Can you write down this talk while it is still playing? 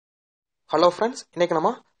Hello friends, இன்னைக்கு நம்ம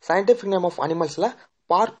scientific name of animalsல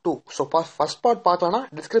part 2. So first part பார்க்கலனா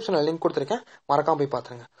descriptionல link கொடுத்திருக்கேன், மறக்காம போய்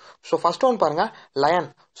பாத்துருங்க. So first one பாருங்க, lion.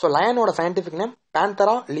 So lion ஓட scientific name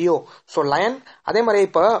Panthera leo. So lion அதே மாதிரி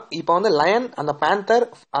இப்போ வந்து lion அந்த panther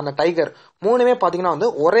அந்த tiger மூணுமே பாத்தீங்கன்னா வந்து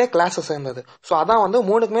ஒரே கிளாஸ் சேர்ந்தது. So அதான் வந்து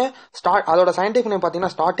மூணுக்குமே அதோட scientific name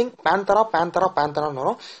பாத்தீங்கன்னா starting Panthera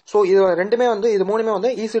வரும். So இது ரெண்டுமே வந்து இது மூணுமே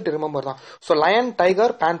வந்து easy to remember தான். So lion, tiger,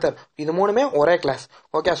 panther இது மூணுமே ஒரே கிளாஸ்.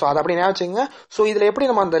 ஓகே, சோ அது அப்படி ஞாபகம் வச்சுக்கோங்க. சோ இதுல எப்படி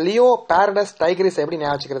நம்ம அந்த லியோ, பாரடஸ், டைகரிஸ் எப்படி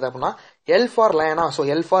ஞாபகம் வச்சுக்கிறது அப்படின்னா L for lion, so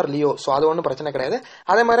L for Leo. So அது ஒன்றும் பிரச்சனை கிடையாது.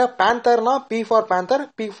 அதே மாதிரி பேந்தர்னா P for panther,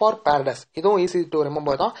 P for paradise. இதுவும் ஈஸி டு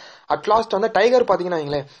ரிமெம்பர் தான். அட் லாஸ்ட் வந்து டைகர்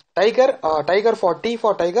பாத்தீங்கன்னா tiger for T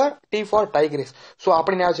for tiger, T for tigris. So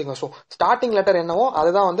அப்படி ஞாபகம் வச்சுக்கோங்க. ஸோ ஸ்டார்டிங் லெட்டர் என்னவோ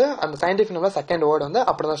அதுதான் வந்து அந்த சயின்டிபிக் நேம்ல செகண்ட் வேர்டு வந்து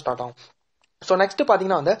அப்படிதான் ஸ்டார்ட் ஆகும். ஸோ நெக்ஸ்ட்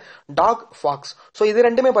பாத்தீங்கன்னா வந்து டாக், ஃபாக்ஸ். ஸோ இது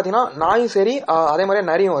ரெண்டுமே பாத்தீங்கன்னா நாயும் சரி அதே மாதிரி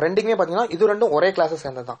நரியும் ரெண்டுக்குமே பாத்தீங்கன்னா இது ரெண்டும் ஒரே கிளாஸ்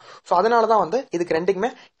சேர்ந்தது தான். ஸோ அதனாலதான் வந்து இதுக்கு ரெண்டுக்குமே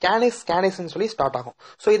கேனிஸ்ன்னு சொல்லி ஸ்டார்ட் ஆகும்.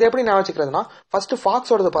 ஸோ இதை எப்படி ஞாபகம் வச்சுக்கிறதுனா ஃபர்ஸ்ட்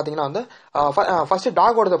ஃபாக்ஸோடது பாத்தீங்கன்னா வந்து ஃபர்ஸ்ட்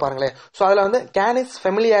டாகோடது பாருங்களேன். ஸோ அதுல வந்து கேனிஸ்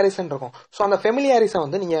ஃபெமிலியாரிஸ் இருக்கும். ஸோ அந்த ஃபெமிலியாரிஸை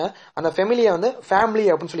வந்து நீங்க அந்த ஃபெமிலியை வந்து ஃபேமிலி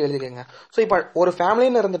அப்படின்னு சொல்லி எழுதிக்கங்க. ஸோ இப்போ ஒரு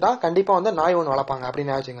ஃபேமிலின்னு இருந்துட்டா கண்டிப்பா வந்து நாய் ஒன்று வளர்ப்பாங்க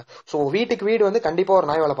அப்படின்னு ஞாபகம். ஸோ வீட்டுக்கு வீடு வந்து கண்டிப்பா ஒரு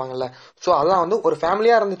நாய் வளர்ப்பாங்கல்ல. ஸோ அதான் வந்து ஒரு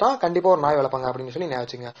ஃபேமிலியா இருந்துட்டா கண்டிப்பா ஒரு நாய் வளர்ப்பாங்க அப்படின்னு சொல்லி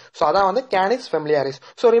ஞாபகம். சோ அதான் வந்து கேனிஸ் ஃபெமிலியாரிஸ்.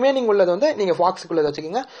 சோ ரிமைனிங் உள்ளது வந்து நீங்க ஃபாக்ஸ்க்கு உள்ளது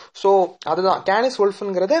வச்சுக்கோங்க. சோ அதுதான் கேனிஸ்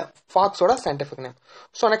வுல்ஃப்ங்கிறது ஃபாக்ஸோட scientific name.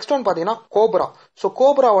 So next one பாத்தீங்கன்னா கோப்ரா. சோ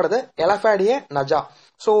கோப்ராவோடது எலஃபாடியே நஜா.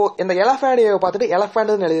 சோ இந்த எலஃபாடியை பார்த்துட்டு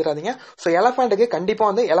எலஃபேண்ட்னு எழுதிடாதீங்க. சோ எலஃபேண்டுக்கு கண்டிப்பா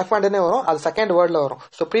வந்து எலஃபேண்ட்னே வரும், அது செகண்ட் வேர்ட்ல வரும்.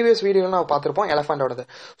 சோ ப்ரீவியஸ் வீடியோல நம்ம பார்த்திருப்போம் எலஃபேண்டோடது.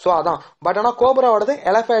 சோ அதான். பட் ஆனா கோப்ராவோடது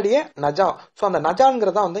எலஃபாடியே நஜா. சோ அந்த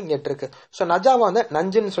நஜாங்கிறதா வந்து இங்க இருக்கு. சோ நஜாவை வந்து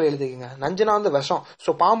நஞ்சுன்னு சொல்லி எழுதிக்கங்க. நஞ்சுனா வந்து விஷம்.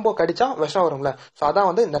 சோ பாம்போ கடிச்சா விஷம் வரும்ல. சோ அதான்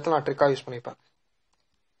வந்து இந்த இடத்துல நான் ட்ரிக்கா யூஸ் பண்ணிப்பேன்.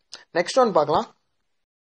 நெக்ஸ்ட் ஒன் பார்க்கலாம்,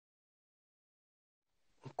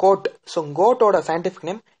 code. So கோட்டோட scientific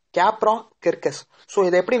name கேப்ரா கிர்கஸ். So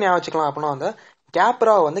இதை எப்படி ஞாபகம் வச்சுக்கலாம் அப்படின்னா வந்து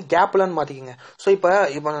கேப்ரா வந்து கேப்லன்னு மாத்திக்கங்க. சோ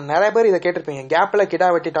இப்ப நிறைய பேர் இதை கேட்டிருப்பீங்க, கேப்ல கிடா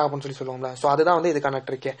வெட்டிட்டா அப்படின்னு சொல்லி சொல்லுவோம்ல. சோ அதுதான் வந்து இதுக்கான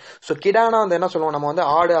ட்ரிக்கே. சோ கிடானா வந்து என்ன சொல்லுவோம், நம்ம வந்து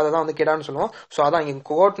ஆடு, அதான் வந்து கிடான்னு சொல்லுவோம். சோ அதான் இங்க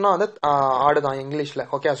கோட்னா வந்து ஆடுதான் இங்கிலீஷ்ல.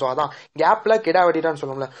 ஓகே, சோ அதான் கேப்ல கிடா வெட்டிட்டான்னு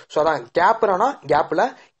சொல்லுவோம்ல. சோ அதான் கேப்ரானா கேப்ல,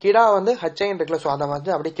 கிடா வந்து ஹச்ஐன் இருக்குல்ல. சோ அதை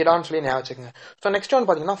வந்து அப்படி கிடான்னு சொல்லி ஞாபகம் வச்சுக்கோங்க. சோ நெக்ஸ்ட் ஒன்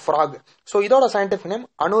பாத்தீங்கன்னா ஃப்ராக். சோ இதோட சயின்டிபிக் நேம்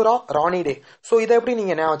அனுரா ராணிடே. சோ இதை எப்படி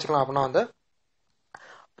நீங்க ஞாபகம் வச்சுக்கலாம் அப்படின்னா வந்து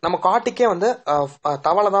நம்ம காட்டுக்கே வந்து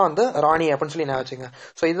தவளை தான் வந்து ராணி அப்படின்னு சொல்லி ஞாபகம் வச்சுங்க.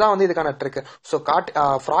 சோ இதுதான் வந்து இதுக்கான trick. So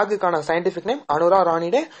ஃப்ராகுக்கான scientific name Anura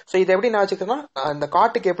ராணிடே. So இதை எப்படி ஞாபகம் வச்சுக்கணும்னா அந்த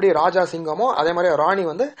காட்டுக்கு எப்படி ராஜா சிங்கமோ அதே மாதிரி ராணி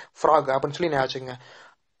வந்து ஃப்ராக் அப்படின்னு சொல்லி ஞாபகம் வச்சுங்க.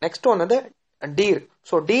 நெக்ஸ்ட் ஒன் வந்து deer.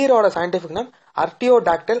 So டீரோட scientific name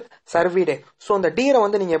அர்டியோடாக்டில் சர்விடே. So இந்த டீரை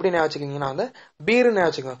வந்து நீங்க எப்படி ஞாபகம் வச்சுக்கீங்கன்னா வந்து பீர்னு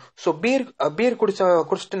ஞாபகம் வச்சுக்கோங்க. சோ பீர்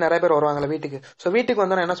குடிச்சிட்டு நிறைய பேர் வருவாங்கல்ல வீட்டுக்கு. சோ வீட்டுக்கு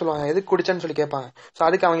வந்தா என்ன சொல்லுவாங்க, எதுக்கு குடிச்சேன்னு சொல்லி கேட்பாங்க. சோ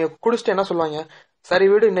அதுக்கு அவங்க குடிச்சிட்டு என்ன சொல்லுவாங்க, சரி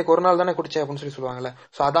வீடு இன்னைக்கு ஒரு நாள் தானே குடிச்சேன் அப்படின்னு சொல்லி சொல்லுவாங்கல்ல.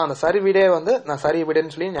 சோ அதான் அந்த சரி வீடே வந்து நான் சரி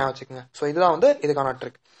வீடுன்னு சொல்லி ஞாபகம் வச்சுக்கோங்க. சோ இதுதான் வந்து இதுக்கான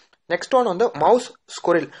ட்ரிக். நெக்ஸ்ட் ஒன் வந்து மவுஸ்,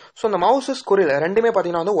 ஸ்குரில். சோ இந்த மவுஸ், ஸ்குரில் ரெண்டுமே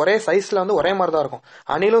பாத்தீங்கன்னா வந்து ஒரே சைஸ்ல வந்து ஒரே மாதிரி தான் இருக்கும்.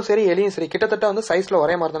 அணிலும் சரி எலியும் சரி கிட்டத்தட்ட வந்து சைஸ்ல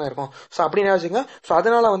ஒரே மாதிரி தானே இருக்கும். சோ அப்படி ஞாபகம். சோ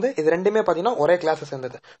அதனால வந்து இது ரெண்டுமே பாத்தீங்கன்னா ஒரே கிளாஸ்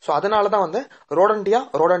சேர்ந்தது. சோ அதனாலதான் வந்து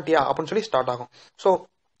ரோடன்டியா அப்படின்னு சொல்லி ஸ்டார்ட் ஆகும். சோ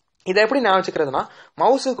இதை எப்படி ஞாபகம் வச்சுக்கிறதுனா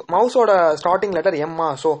மவுஸோட ஸ்டார்டிங் லெட்டர் எம்மா.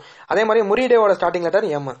 சோ அதே மாதிரி முரிடேவோட ஸ்டார்டிங் லெட்டர்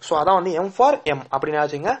எம். சோ அதான் வந்து எம் ஃபார் எம் அப்படின்னு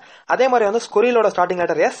ஞாபகம். அதே மாதிரி வந்து ஸ்குரிலோட ஸ்டார்டிங்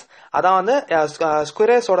லெட்டர் எஸ், அதான் வந்து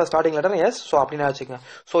ஸ்குரேஸோட ஸ்டார்டிங் லெட்டர் எஸ். சோ அப்படின்னு ஞாபகம்.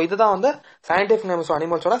 சோ இதுதான் வந்து scientific names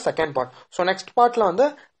அனிமல்ஸோட second part. So next பார்ட்ல வந்து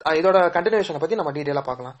இதோட கண்டினியூஷனை பத்தி நம்ம டீடைலா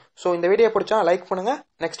பார்க்கலாம். சோ இந்த வீடியோ பிடிச்சா லைக் பண்ணுங்க,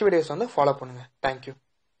 நெக்ஸ்ட் வீடியோஸ் வந்து ஃபாலோ பண்ணுங்க. தேங்க்யூ.